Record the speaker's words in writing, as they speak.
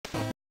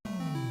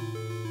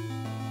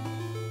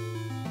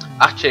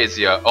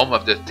Arcadia, home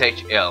of the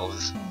Tech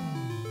Elves.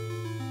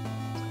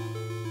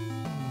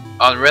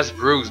 Unrest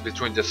brews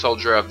between the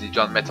soldier of the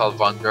Gunmetal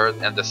Vanguard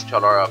and the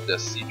scholar of the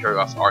Seeker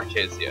of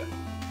Arcadia.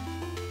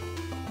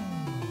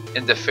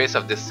 In the face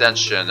of this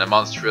tension, a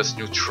monstrous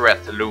new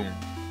threat looms.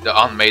 The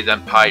unmade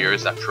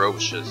empires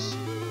approaches.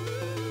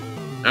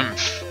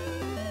 Umph!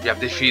 You have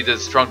defeated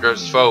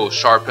strongest foe.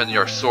 Sharpen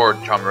your sword,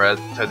 comrade.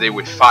 Today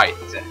we fight.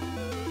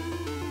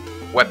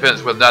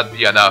 Weapons will not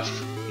be enough.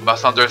 You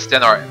must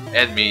understand our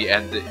enemy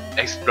and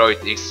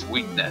exploit its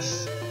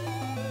weakness.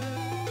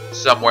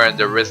 Somewhere in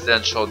the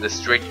residential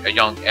district, a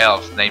young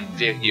elf named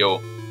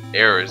Virio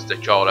hears the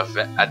call of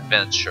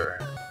adventure.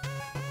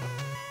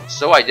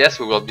 So I guess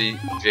we will be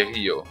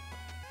Virio.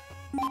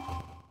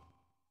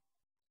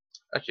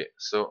 Okay,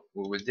 so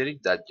we will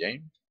delete that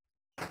game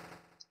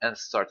and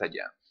start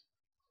again.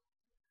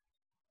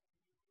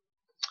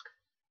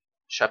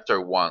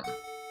 Chapter 1.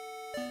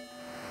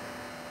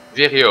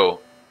 Virio.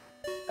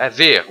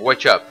 Vir,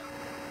 wake up.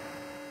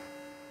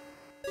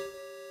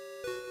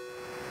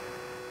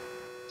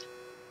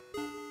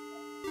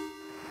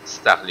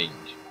 Starling.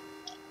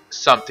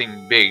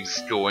 Something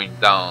big's going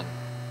down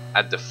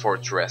at the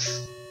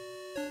fortress.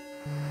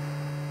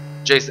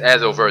 Jay's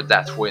head over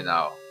that way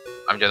now.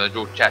 I'm gonna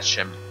go catch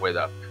him. Wait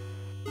up.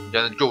 I'm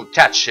gonna go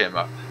catch him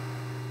up.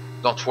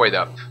 Don't wait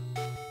up.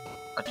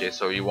 Okay,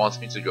 so he wants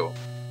me to go.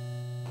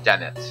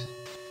 Damn it.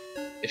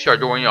 If you're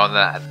going on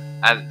an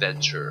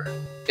adventure,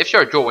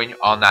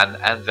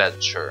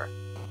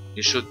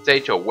 you should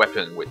take a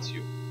weapon with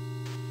you.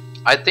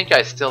 I think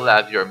I still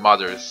have your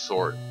mother's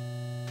sword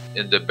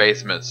in the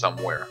basement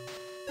somewhere.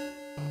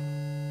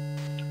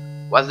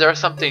 Was there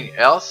something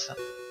else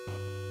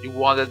you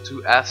wanted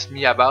to ask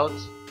me about?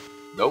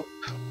 Nope.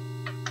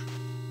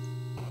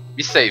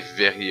 Be safe,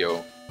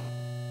 Virio.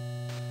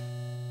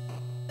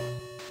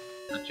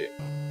 Okay.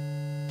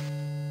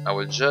 I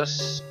will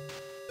just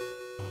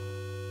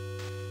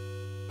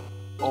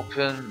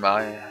open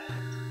my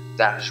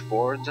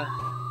dashboard.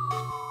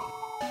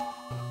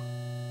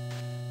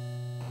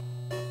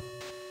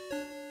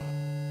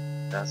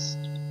 That's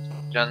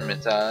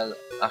Gunmetal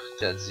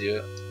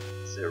Arcadia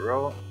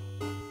Zero.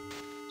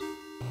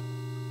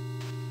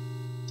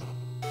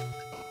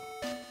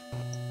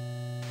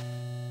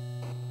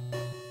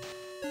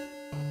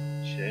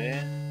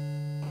 Okay.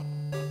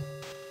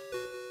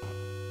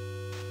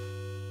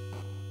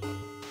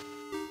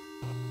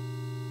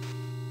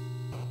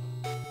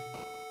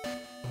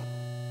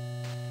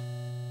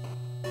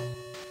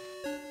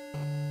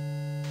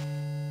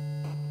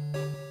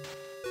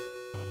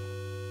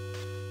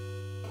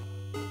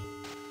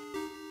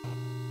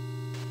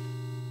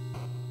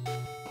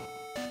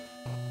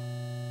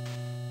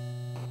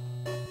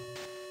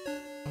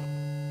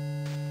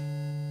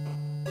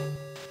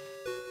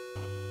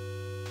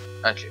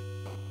 Okay.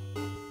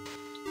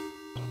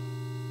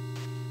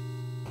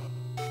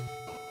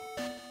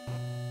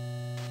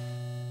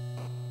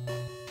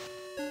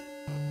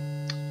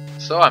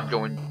 So I'm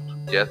going to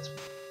get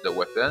the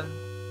weapon.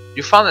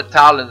 You found a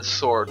talon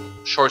sword,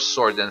 short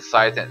sword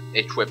inside and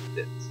equipped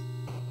it.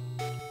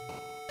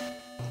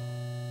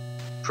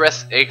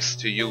 Press X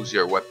to use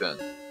your weapon.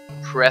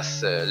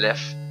 Press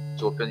left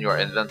to open your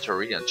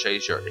inventory and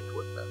change your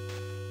equipment.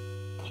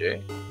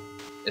 Okay.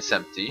 It's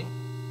empty.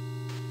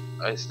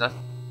 It's not.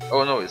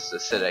 Oh no, it's a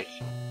select.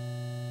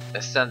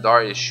 A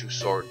standard issue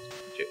sword.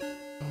 Okay.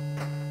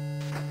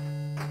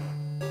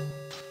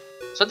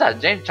 So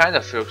that game kind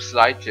of looks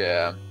like,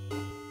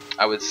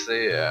 I would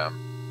say,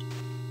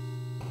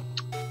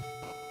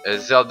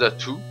 Zelda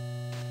 2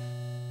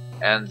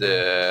 and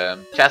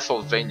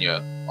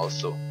Castlevania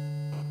also,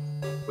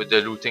 with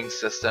the looting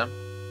system.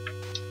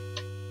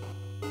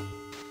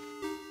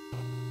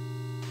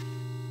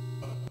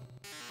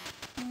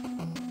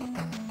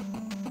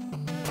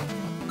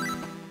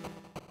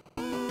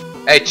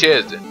 Hey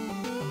kid,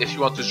 if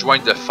you want to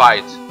join the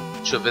fight,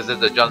 you should visit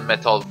the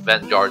Gunmetal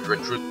Vanguard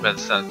Recruitment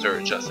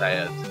Center just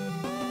ahead.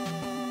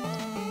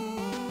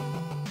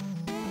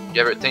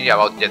 You ever think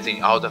about getting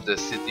out of the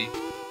city?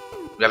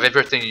 We have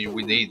everything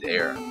we need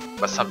here,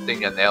 but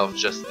something an elf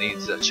just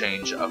needs a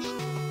change of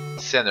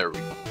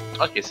scenery.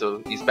 Okay,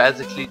 so he's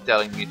basically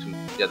telling me to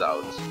get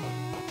out.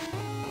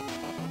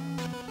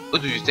 Who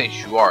do you think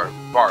you are,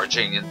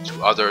 barging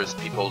into other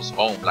people's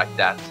home like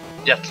that?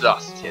 Get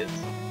lost, kid.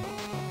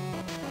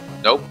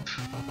 Nope.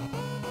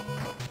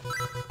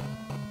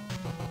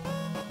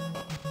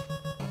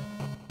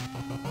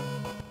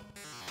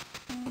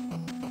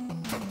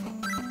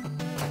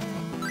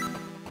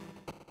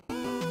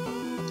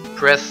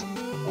 Press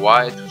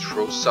Y to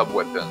throw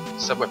sub-weapon.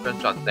 Sub-weapon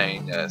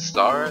contain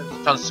star,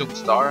 consume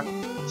star,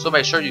 so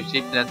make sure you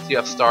keep plenty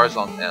of stars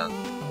on hand.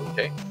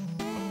 Okay.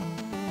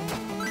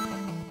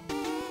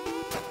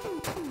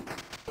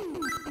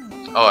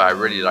 Oh, I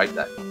really like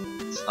that.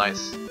 It's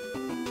nice.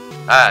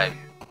 Ah,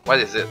 what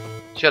is it?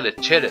 Kill it,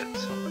 kill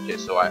it. Okay,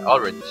 so I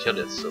already killed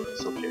it, so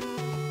it's okay.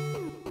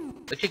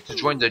 Looking to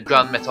join the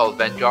Gunmetal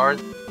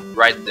Vanguard?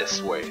 Right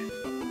this way.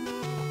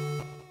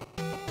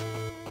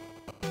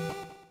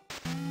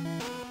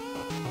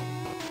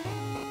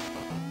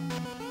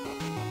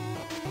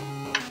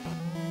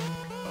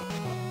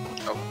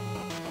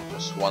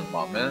 Just one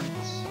moment.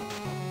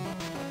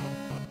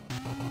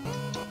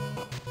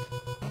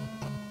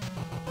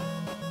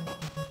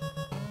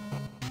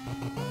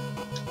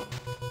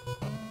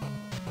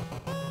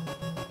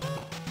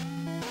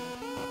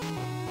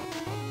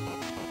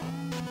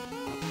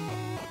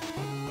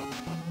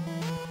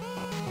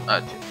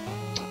 Okay.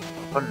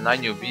 Upon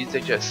 9 UB,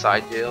 take a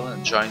side deal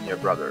and join your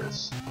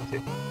brothers.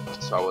 Okay.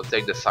 So I will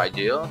take the side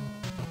deal.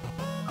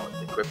 I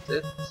will equip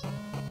it.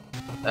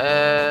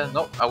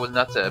 No, I will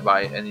not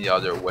buy any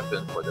other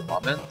weapon for the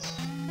moment.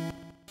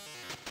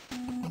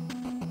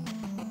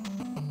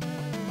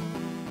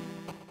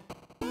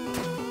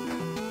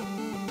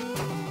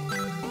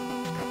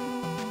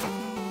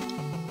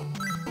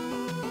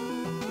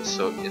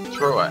 So you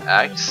throw an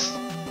axe.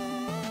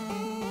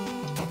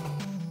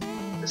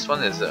 This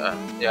one is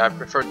yeah, I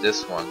prefer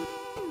this one.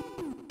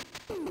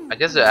 I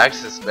guess the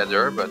axe is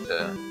better, but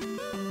you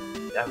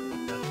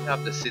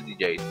have the city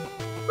gate.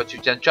 But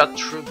you can cut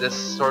through this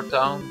sword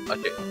town.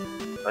 Okay,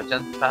 I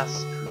can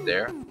pass through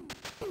there.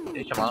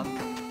 Okay, come on.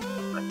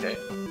 Okay.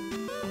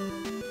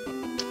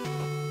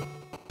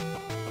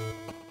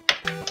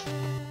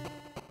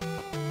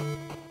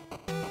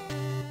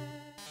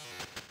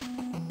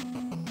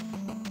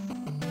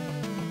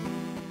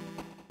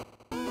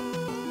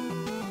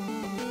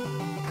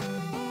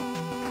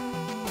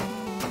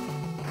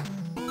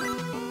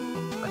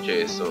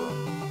 Okay, so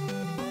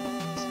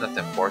it's not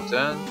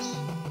important.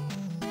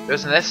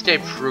 There's an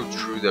escape route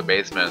through the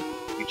basement.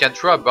 You can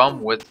throw a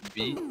bomb with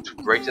B to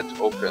break it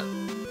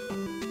open.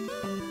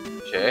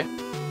 Okay.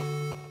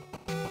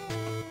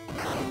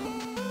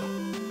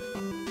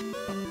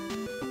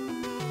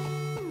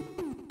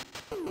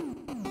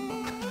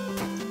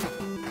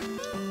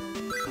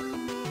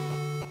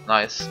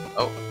 Nice.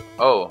 Oh.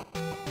 Oh.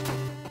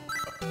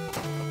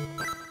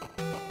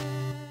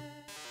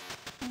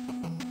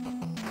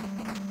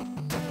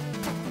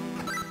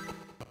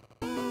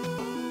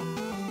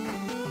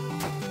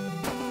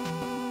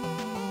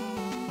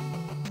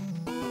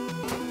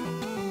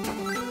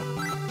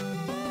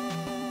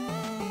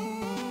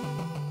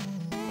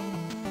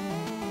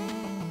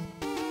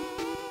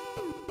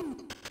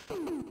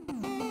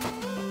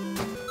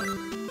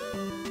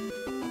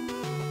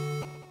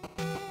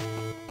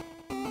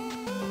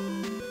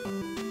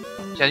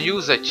 Can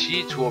use a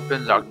key to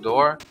open locked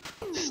door.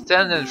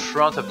 Stand in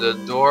front of the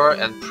door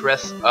and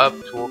press up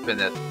to open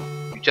it.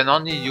 You can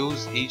only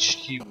use each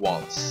key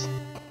once,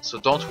 so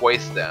don't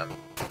waste them.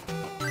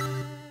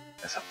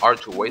 It's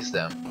hard to waste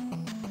them.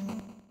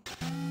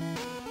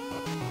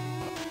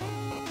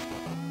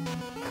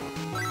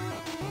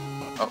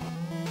 Oh,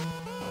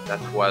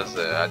 that was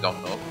I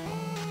don't know.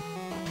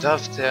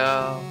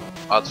 Dovetail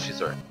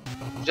Outfitter.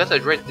 You got a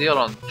great deal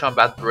on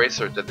Combat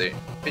Bracer today.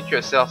 Pick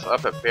yourself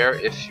up a pair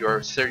if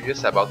you're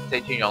serious about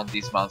taking on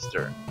these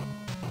monsters.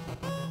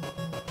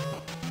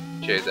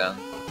 Okay then.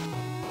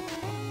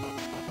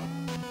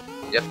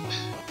 Yep.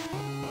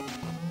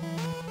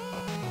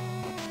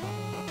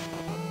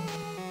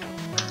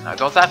 I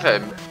don't have a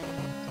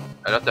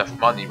lot of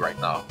money right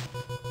now.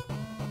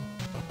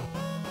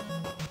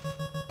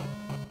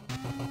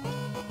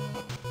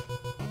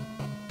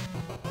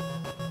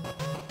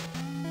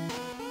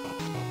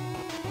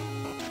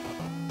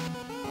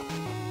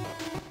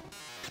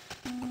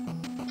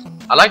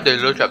 I like the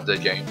look of the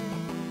game.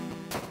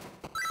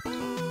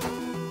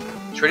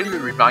 It really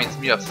reminds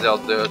me of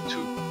Zelda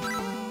 2.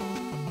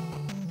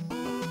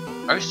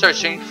 Are you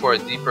searching for a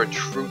deeper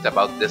truth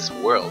about this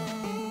world?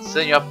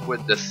 Sign up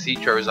with the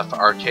Seekers of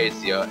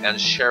Arcadia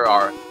and share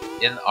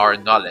in our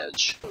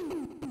knowledge.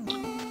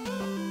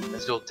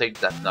 Let's go take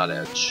that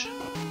knowledge.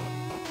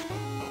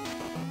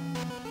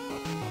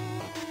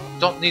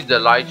 Don't need the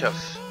like of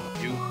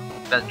you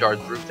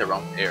Vanguard brute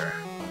around here.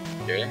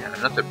 Okay,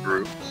 I'm not a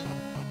brute.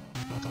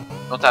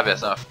 Don't have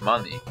enough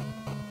money.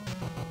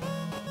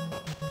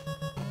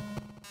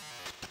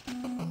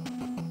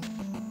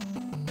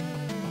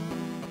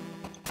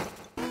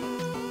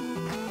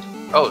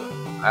 Oh,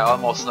 I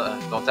almost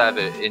don't have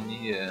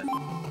any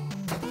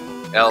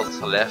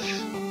health left.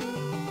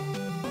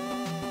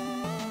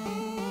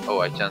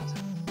 Oh, I can't.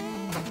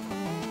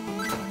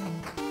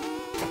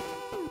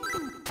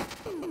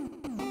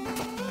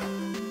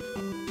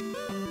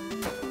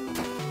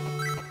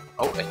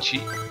 Oh, a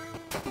cheat.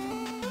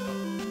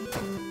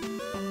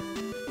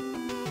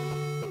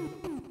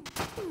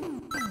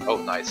 Oh,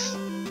 nice.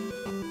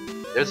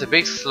 There's a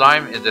big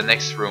slime in the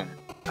next room.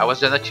 I was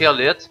gonna kill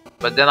it,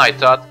 but then I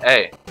thought,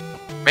 hey,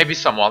 maybe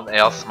someone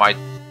else might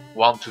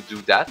want to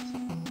do that.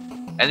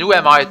 And who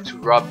am I to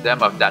rob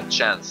them of that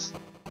chance?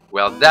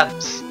 Well,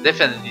 that's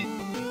definitely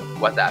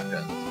what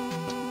happened.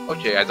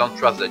 Okay, I don't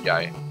trust the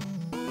guy.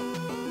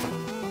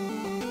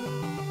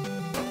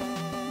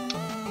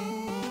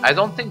 I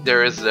don't think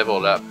there is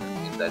level up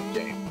in that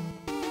game.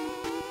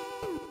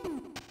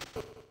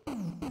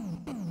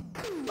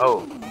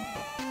 Oh.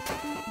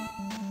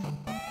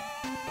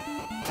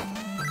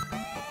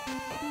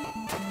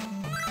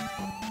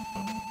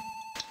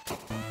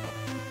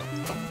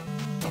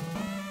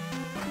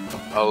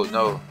 Oh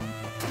no.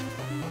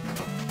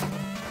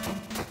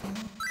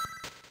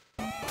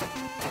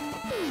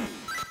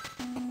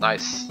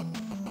 Nice.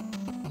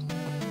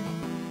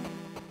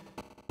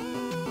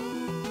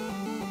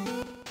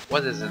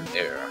 What is in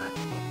there?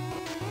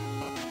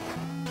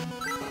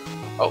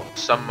 Oh,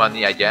 some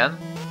money again.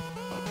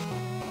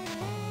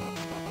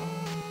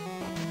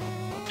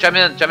 Come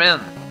in, come in.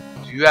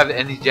 Do you have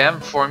any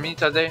gem for me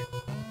today?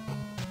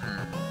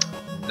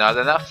 Not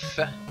enough.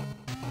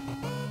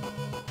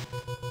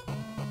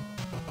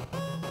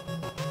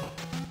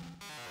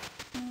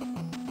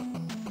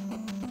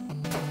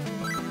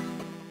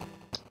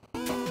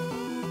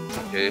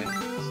 Okay,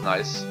 it's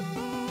nice.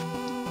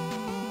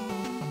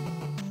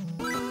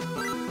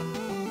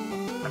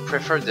 I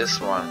prefer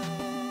this one.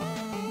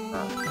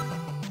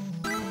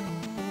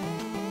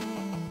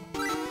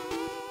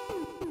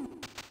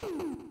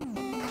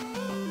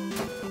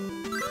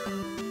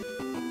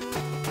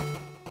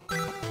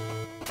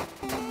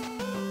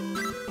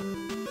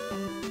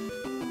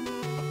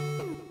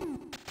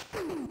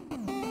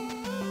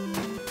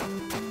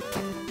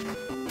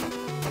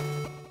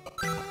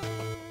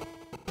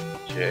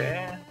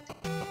 Okay.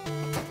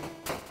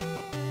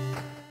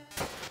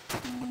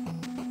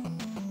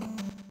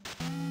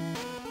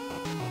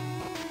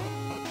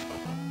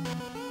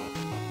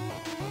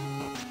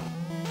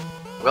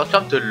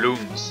 Welcome to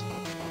Looms.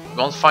 You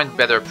won't find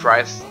better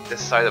price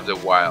this side of the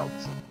wild.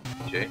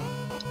 Okay.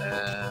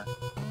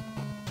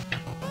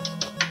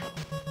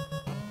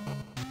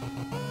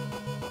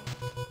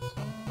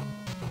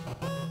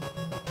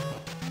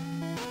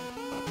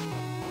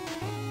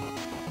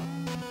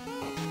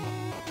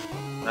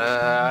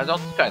 I don't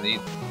think I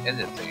need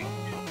anything.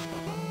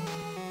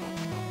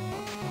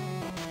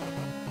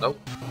 Nope.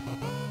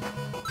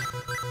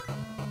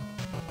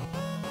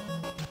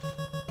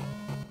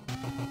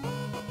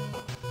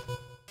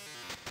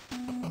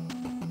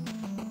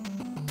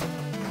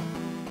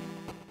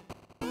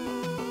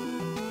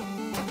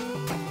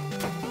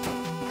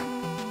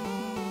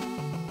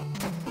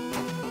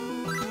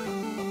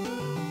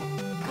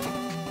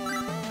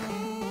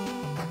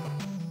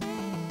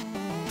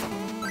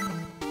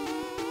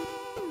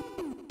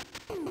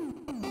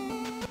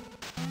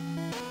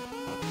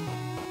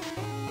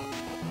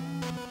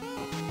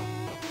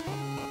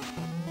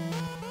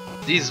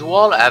 These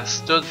walls have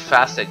stood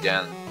fast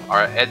against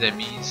our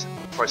enemies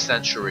for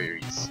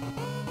centuries.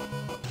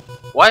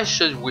 Why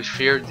should we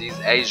fear these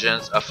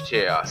agents of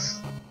chaos?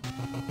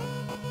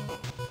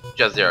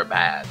 Because they're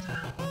bad.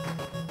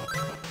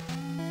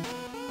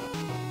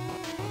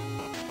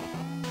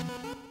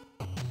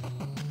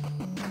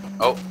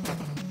 Oh.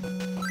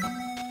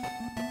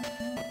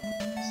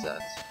 What's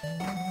that?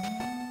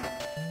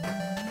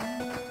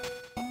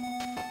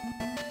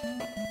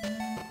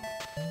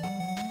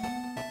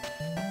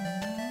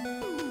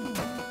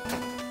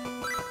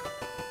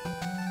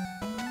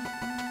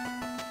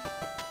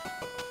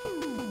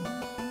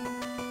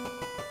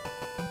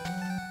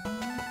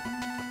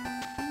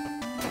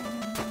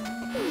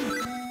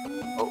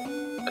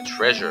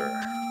 Treasure.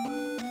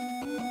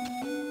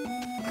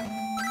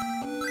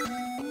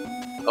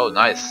 Oh,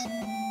 nice.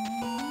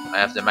 I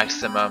have the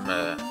maximum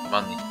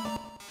money.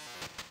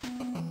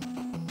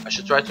 I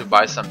should try to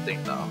buy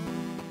something now.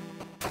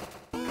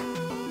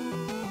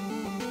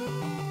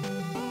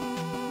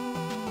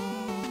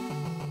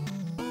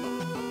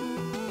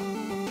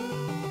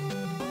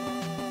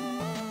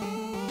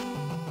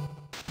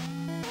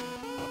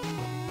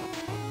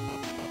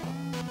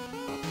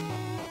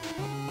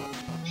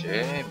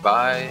 Okay,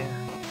 buy.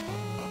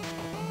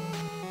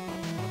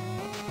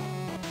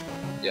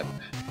 Yep.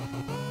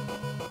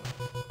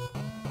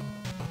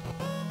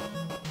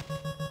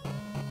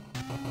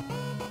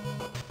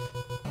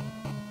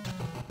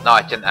 Now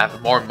I can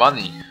have more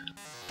money.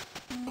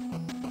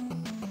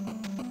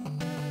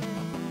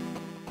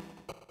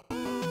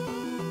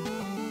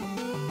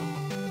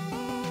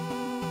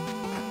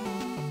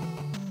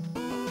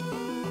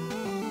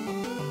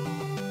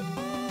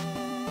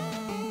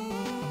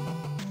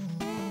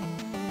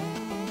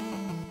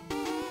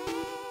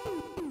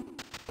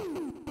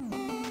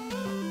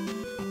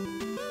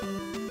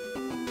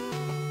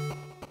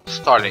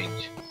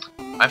 Starlink.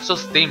 I'm so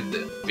steamed,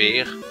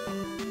 Veer.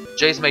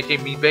 Jay's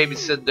making me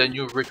babysit the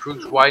new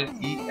recruits while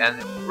he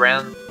and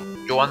Ren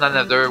go on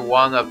another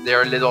one of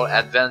their little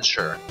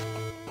adventure.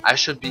 I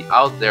should be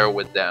out there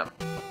with them.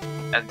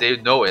 And they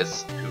know it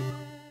too.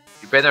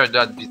 You better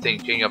not be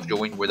thinking of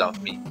going without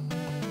me.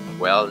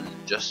 Well,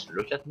 just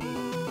look at me.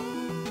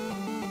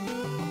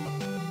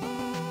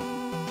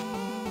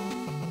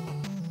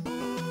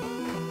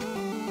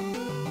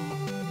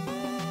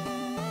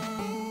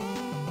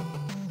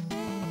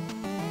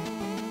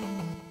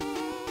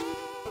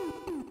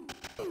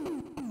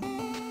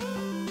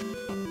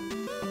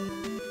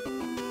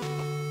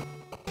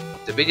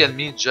 The big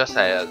enemy just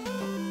ahead.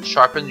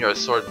 Sharpen your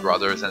sword,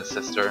 brothers and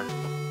sisters.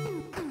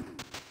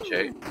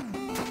 Okay.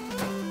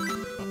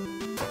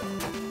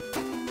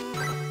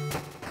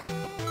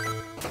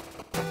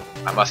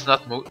 I must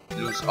not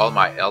lose all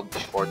my health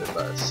before the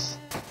bus.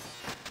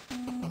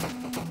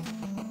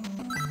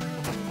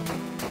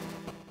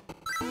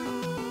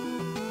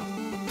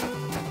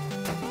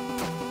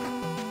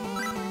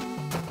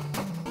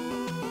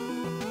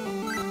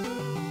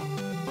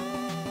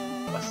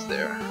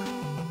 there.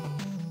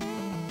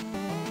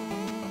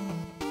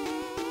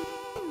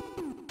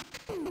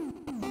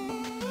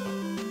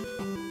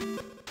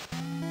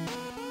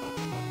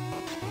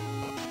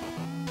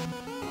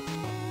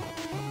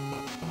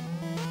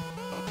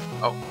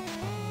 Oh,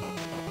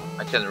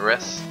 I can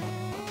rest.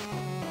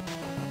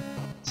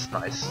 It's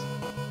nice.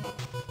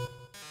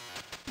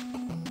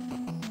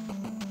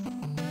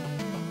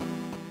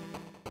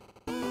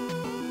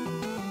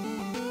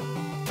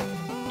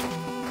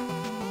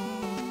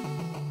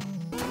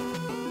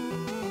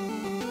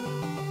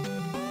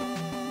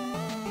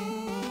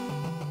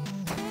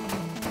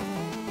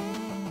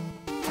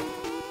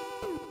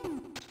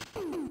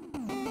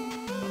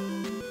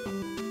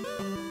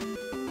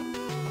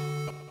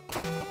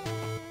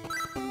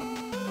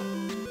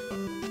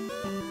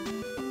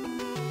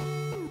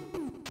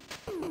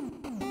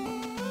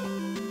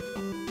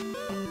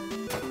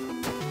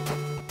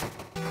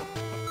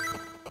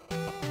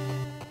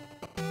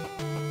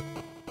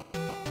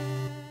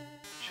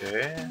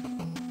 Okay.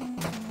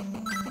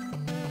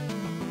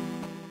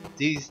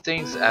 These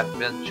things have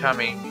been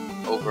coming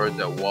over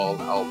the wall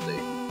all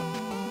day.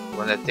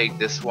 Wanna take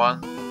this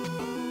one?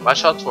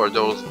 Watch out for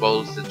those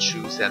balls that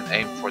choose and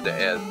aim for the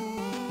head.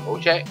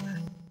 Okay.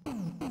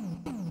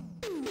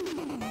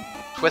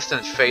 Twist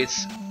and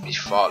fates be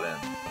fallen.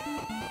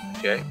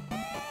 Okay.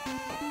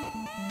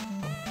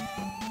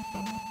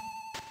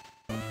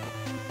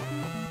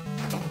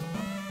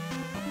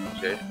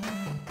 Okay.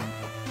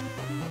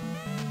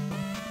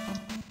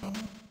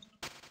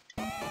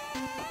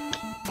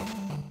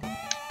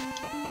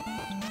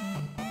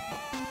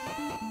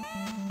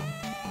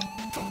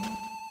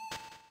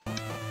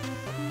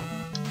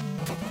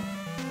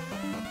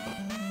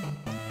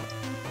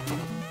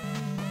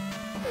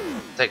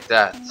 Take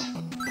that.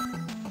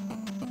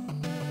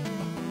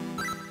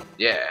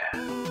 Yeah.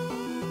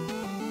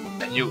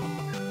 And you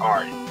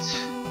aren't.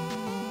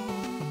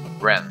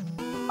 Ren,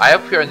 I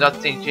hope you're not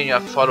thinking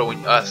of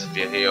following us,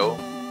 Vireo.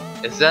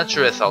 It's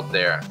dangerous out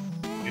there.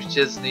 You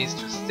just need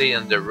to stay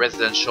in the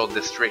residential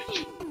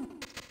district.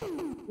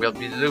 We'll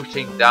be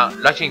locking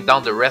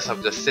down the rest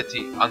of the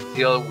city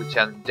until we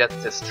can get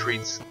the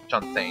streets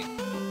contained.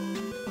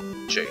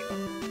 Jay.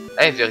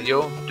 Hey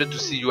Vireo, good to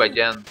see you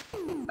again.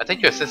 I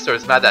think your sister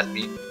is mad at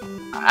me.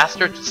 I asked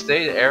her to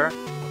stay there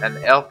and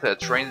help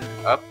train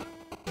up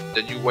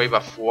the new wave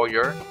of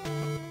warrior.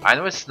 I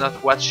know it's not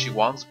what she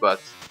wants,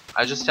 but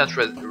I just can't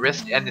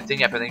risk anything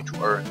happening to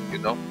her, you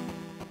know?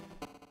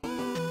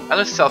 I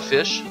know it's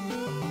selfish.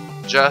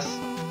 Just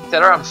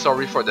tell her I'm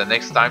sorry for the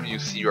next time you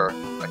see her,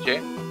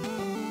 okay?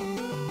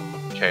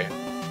 Okay.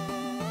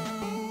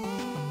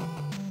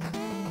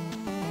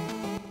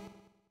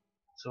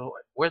 So,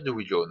 where do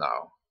we go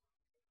now?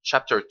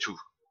 Chapter 2.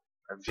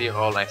 A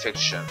viral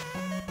infection.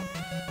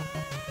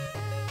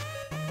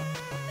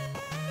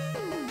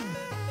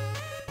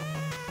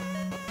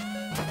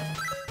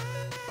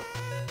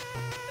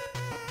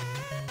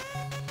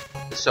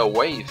 It's a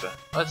wave.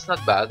 Oh, it's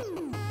not bad.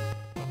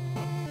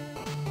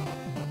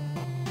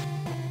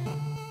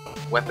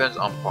 Weapons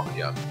on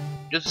Emporium.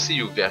 Good to see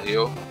you,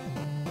 Vireo.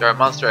 There are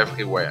monsters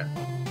everywhere.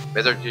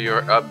 Better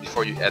gear up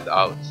before you head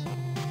out.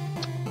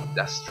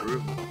 That's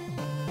true.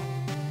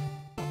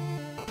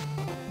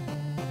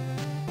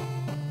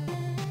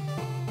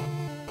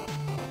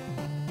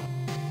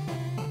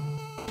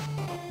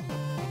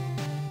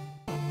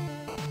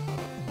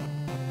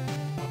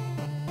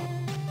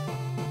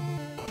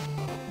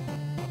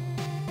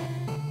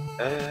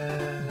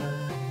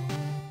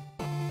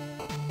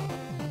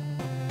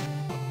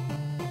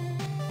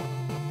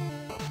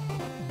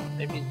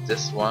 Maybe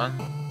this one.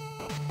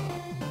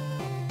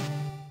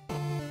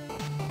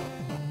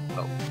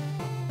 Oh.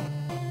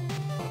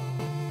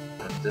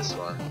 And this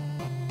one.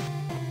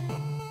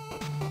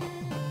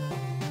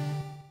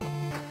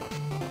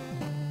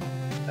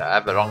 I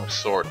have a long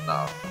sword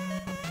now.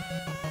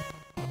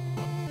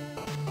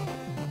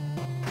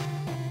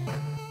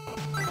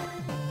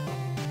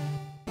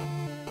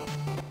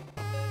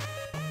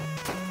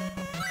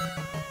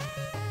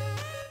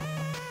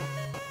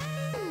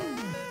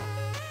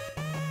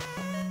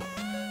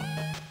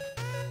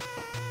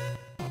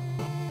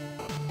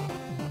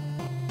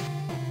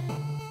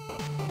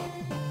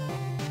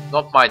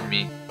 Don't mind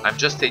me, I'm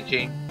just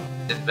taking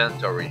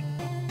inventory.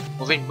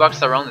 Moving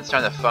boxes around is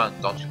kinda fun,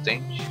 don't you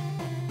think?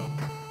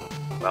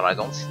 Well, I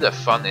don't see the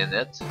fun in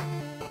it.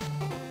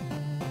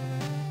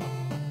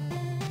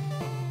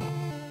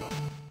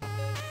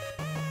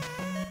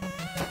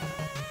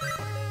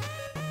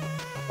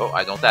 Oh,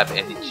 I don't have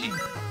any key.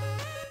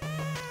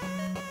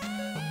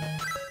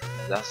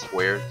 That's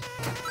weird.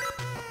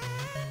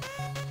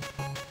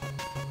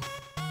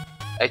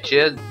 Hey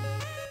kid,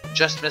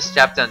 just missed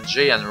Captain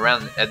J and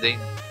Ren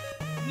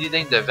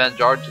leading the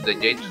Vanguard to the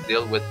gate to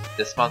deal with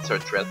this monster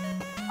threat.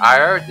 I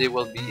heard they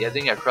will be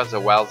heading across the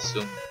wild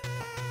soon.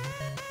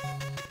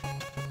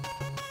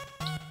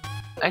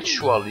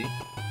 Actually,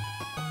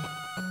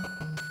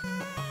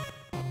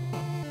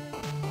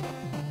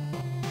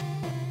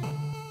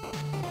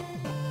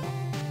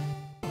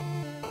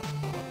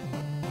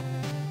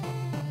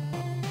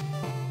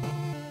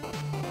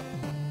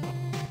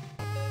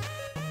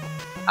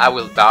 I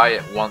will buy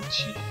one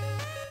tea.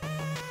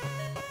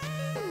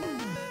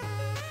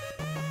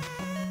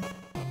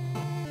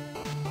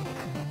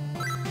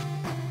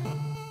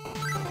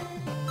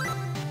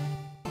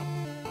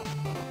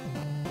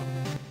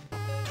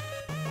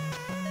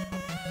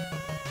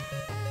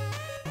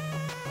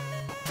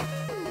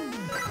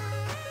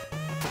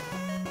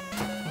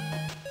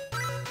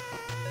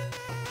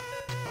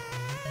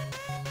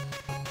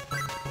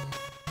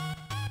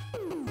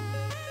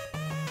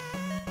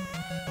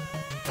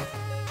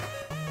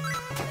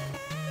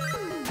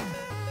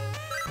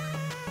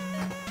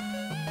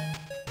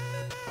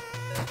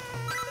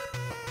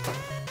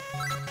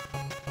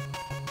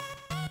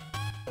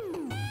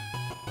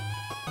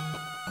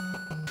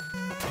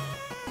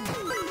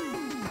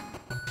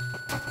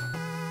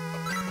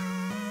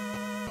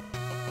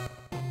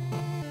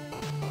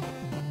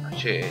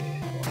 Okay,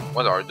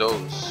 what are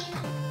those?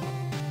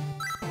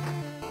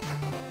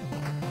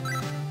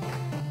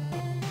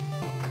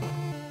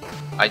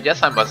 I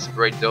guess I must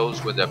break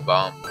those with a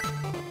bomb.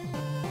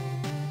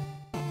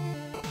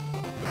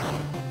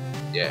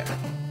 Yeah.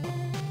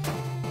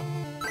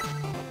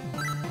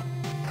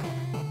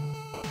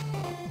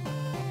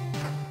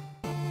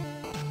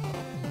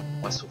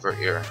 What's over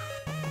here?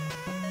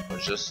 Or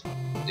just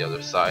the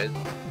other side?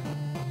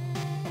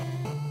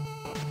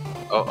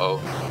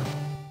 Uh-oh.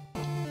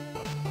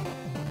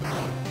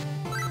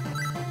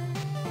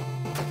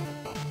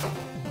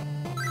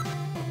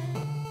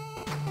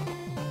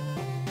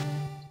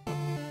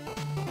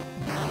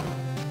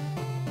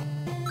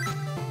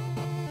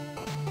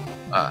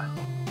 Ah.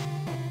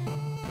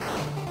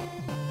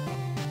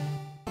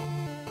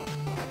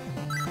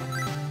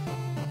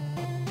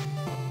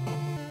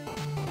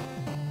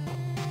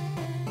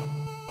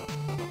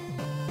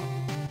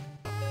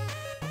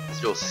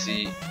 As you'll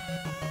see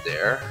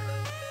there.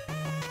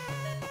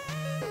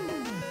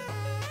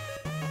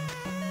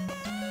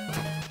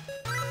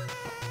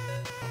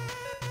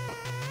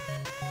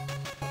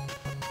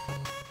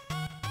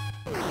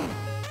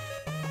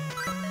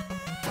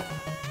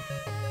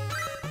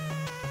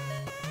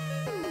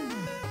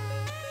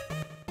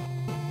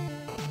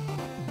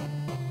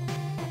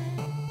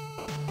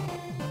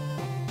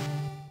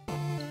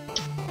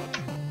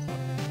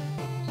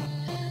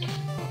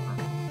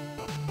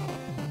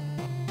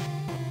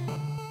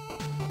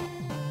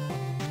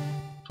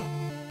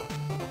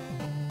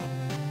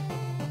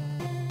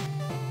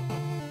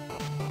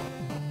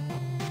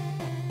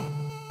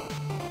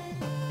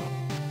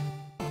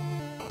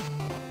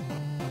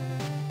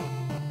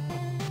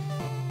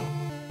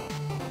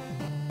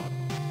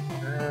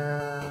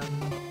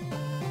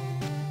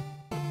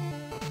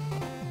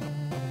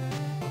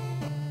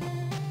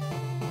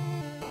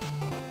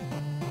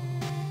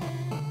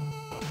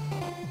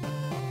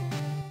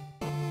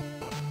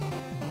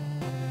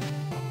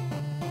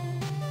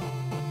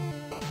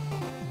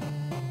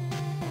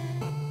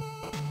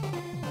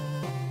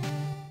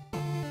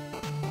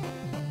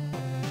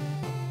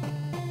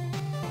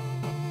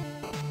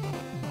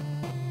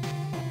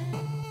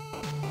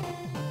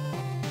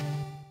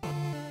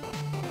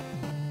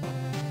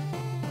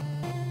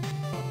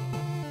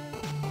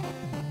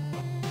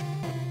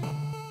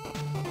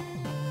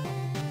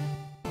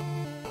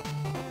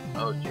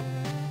 Okay.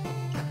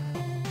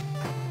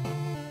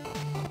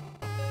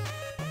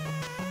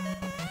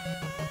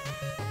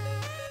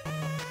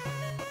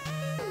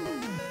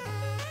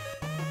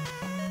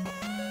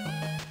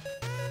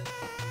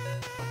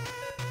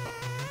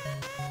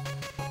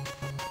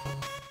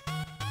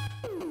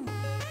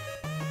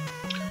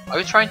 Are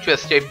you trying to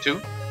escape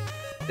too?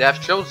 They have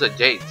closed the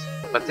gate,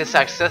 but this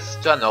access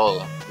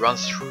tunnel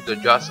runs through the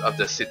guts of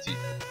the city.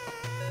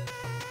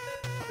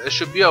 There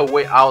should be a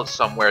way out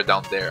somewhere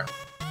down there.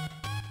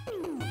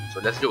 So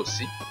let's go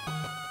see.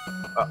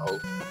 Uh-oh.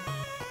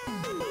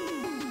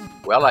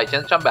 Well, I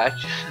can come back.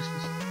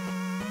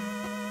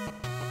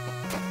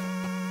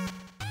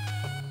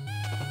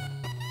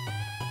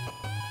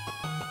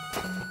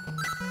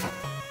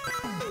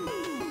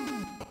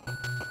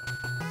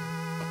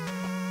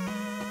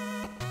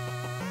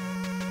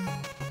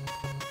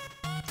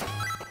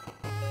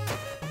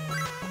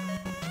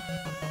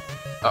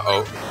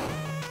 Uh-oh.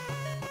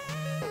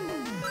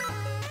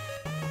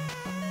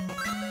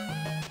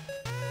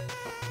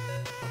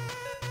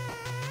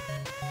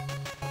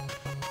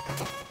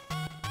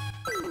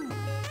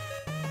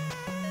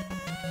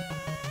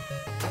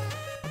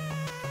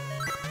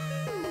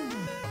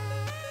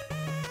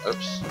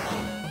 Oops.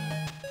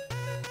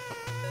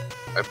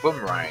 A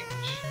boomerang.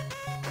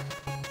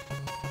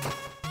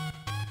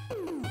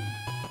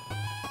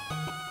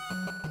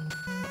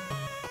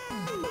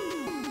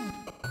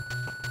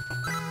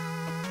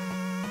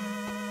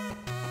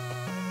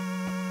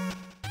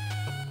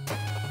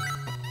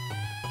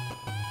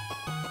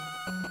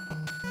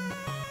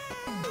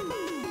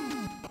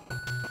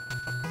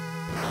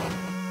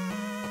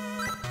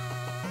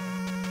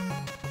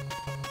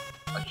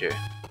 Okay.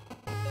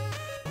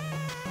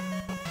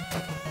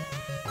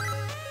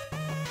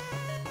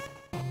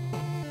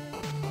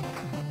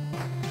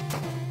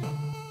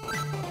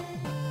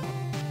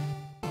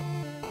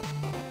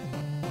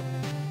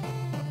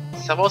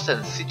 Savos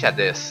and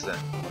Cicades.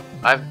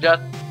 I've got...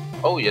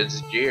 Oh,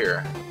 yes,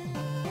 gear.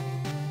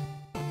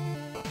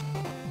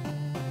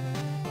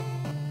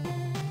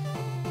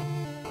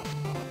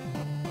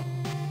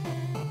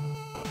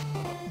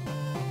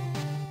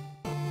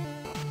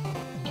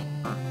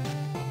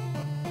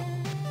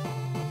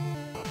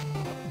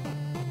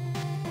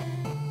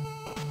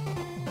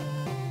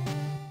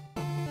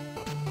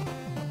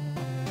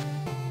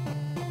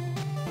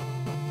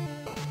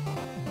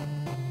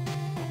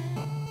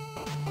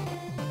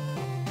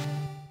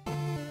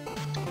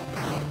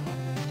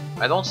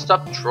 I don't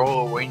stop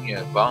throwing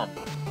a bomb.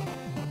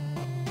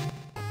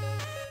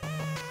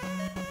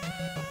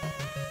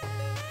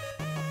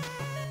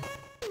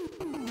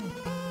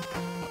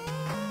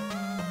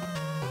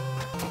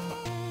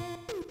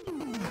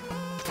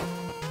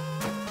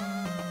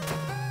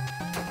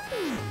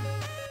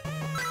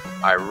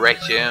 I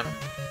wrecked him.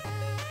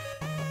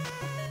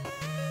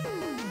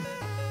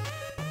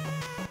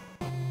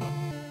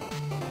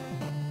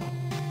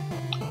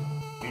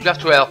 You have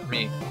to help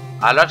me.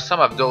 I locked some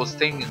of those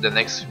things in the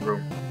next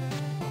room.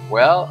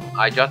 Well,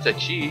 I got a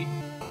key.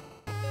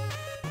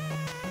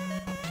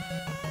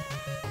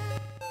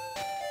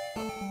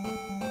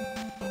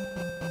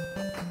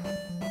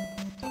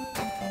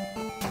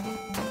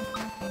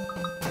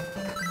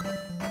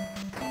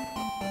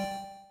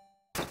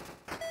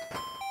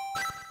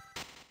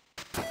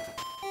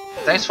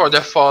 Thanks for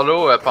the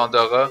follow,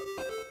 Pandora.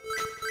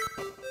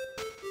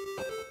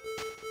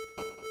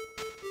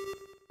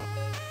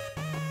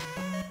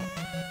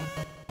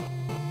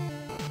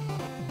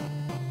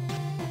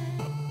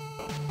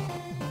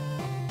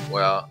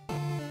 Well,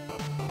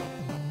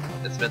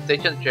 it's been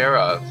taken care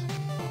of.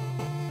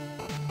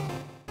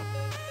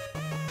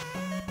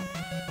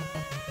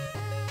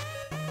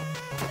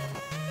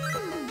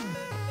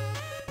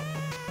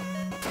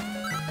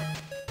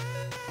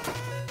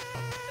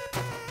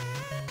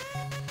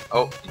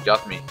 Oh, he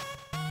got me.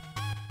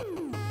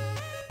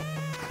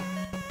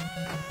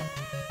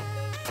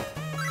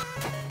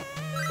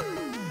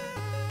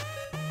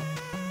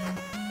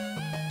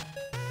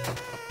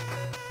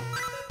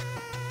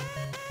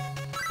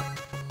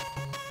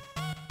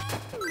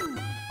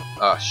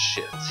 Oh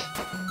shit.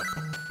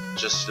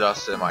 Just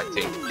lost him, I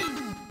think.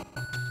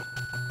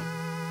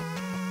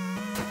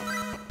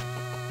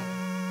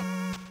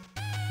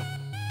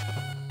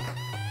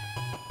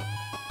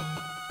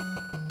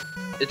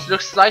 It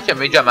looks like a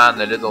Mega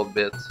Man a little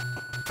bit.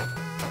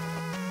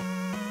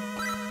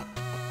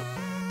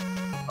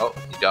 Oh,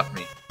 he got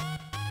me.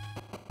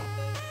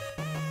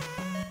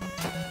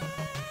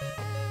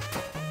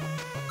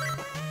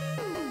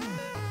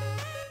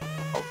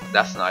 Oh,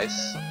 that's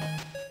nice.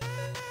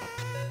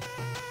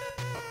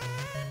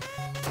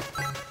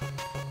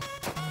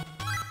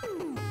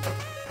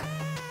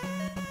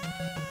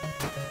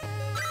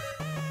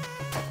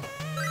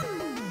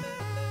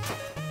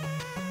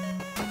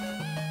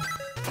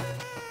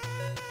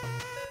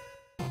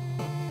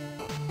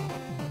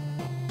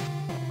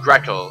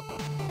 Crackle,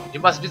 you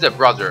must be the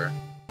brother.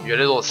 Your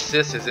little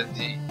sis is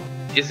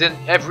in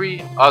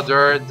every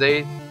other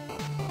day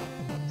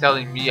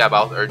telling me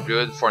about her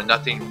good for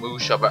nothing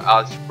moosh of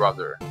Al's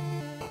brother.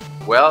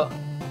 Well,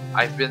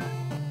 I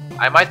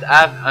might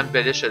have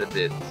embellished a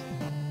bit.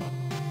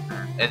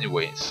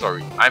 Anyway,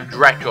 sorry. I'm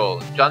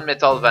Drackle,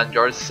 Gunmetal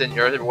Vanguard's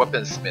senior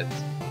weaponsmith.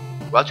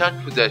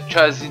 Welcome to the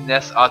Cozy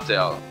Nest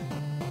Hotel.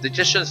 The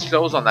kitchen's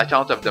closed on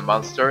account of the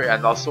monster,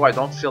 and also I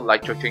don't feel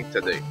like cooking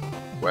today.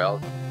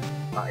 Well,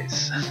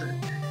 nice.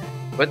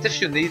 But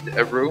if you need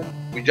a room,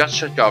 we got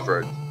you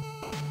covered.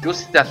 Go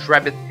see that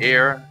rabbit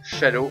hair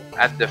fellow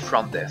at the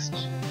front desk.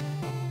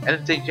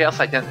 Anything else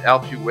I can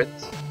help you with?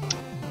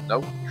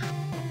 Nope.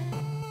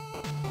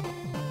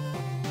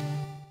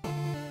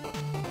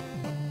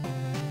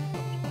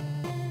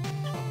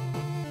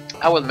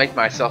 I will make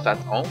myself at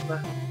home.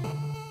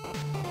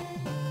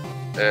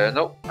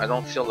 No, I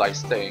don't feel like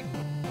staying.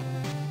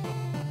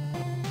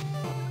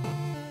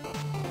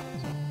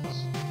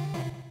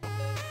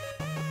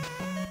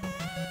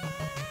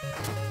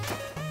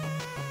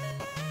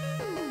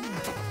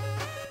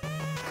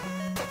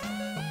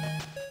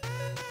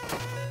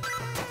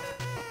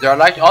 They are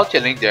like all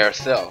killing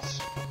themselves.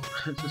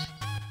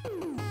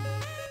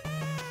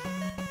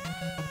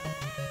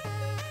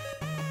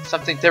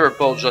 Something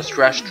terrible just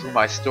crashed through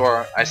my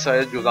store. I saw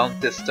it go down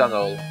this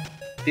tunnel.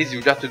 Please,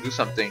 you got to do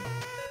something.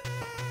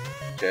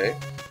 Okay.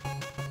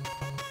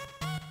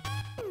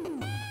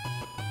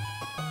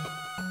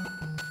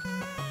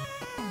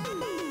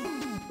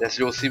 Let's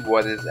go see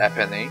what is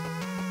happening.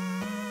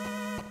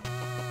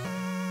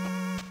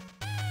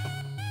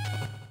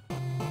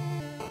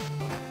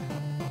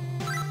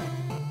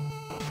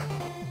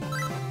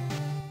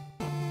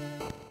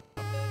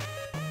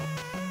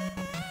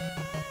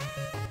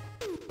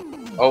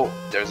 Oh,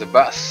 there's a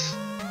bus.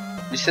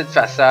 Lucid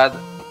facade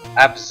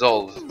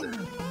absolved.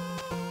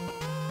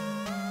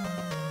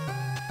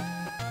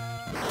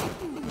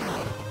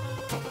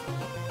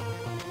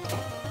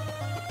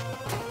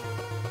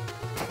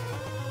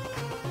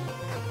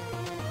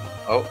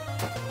 Oh.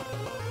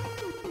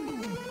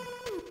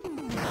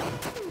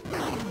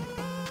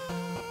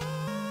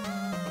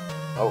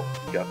 Oh,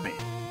 you got me.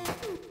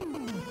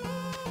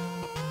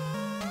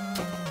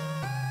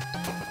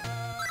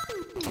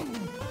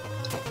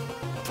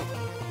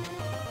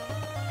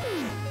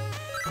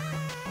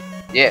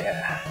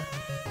 Yeah.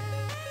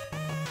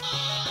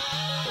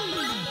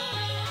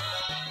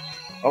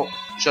 Oh,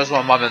 just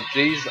one moment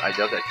please, I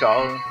got a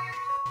call.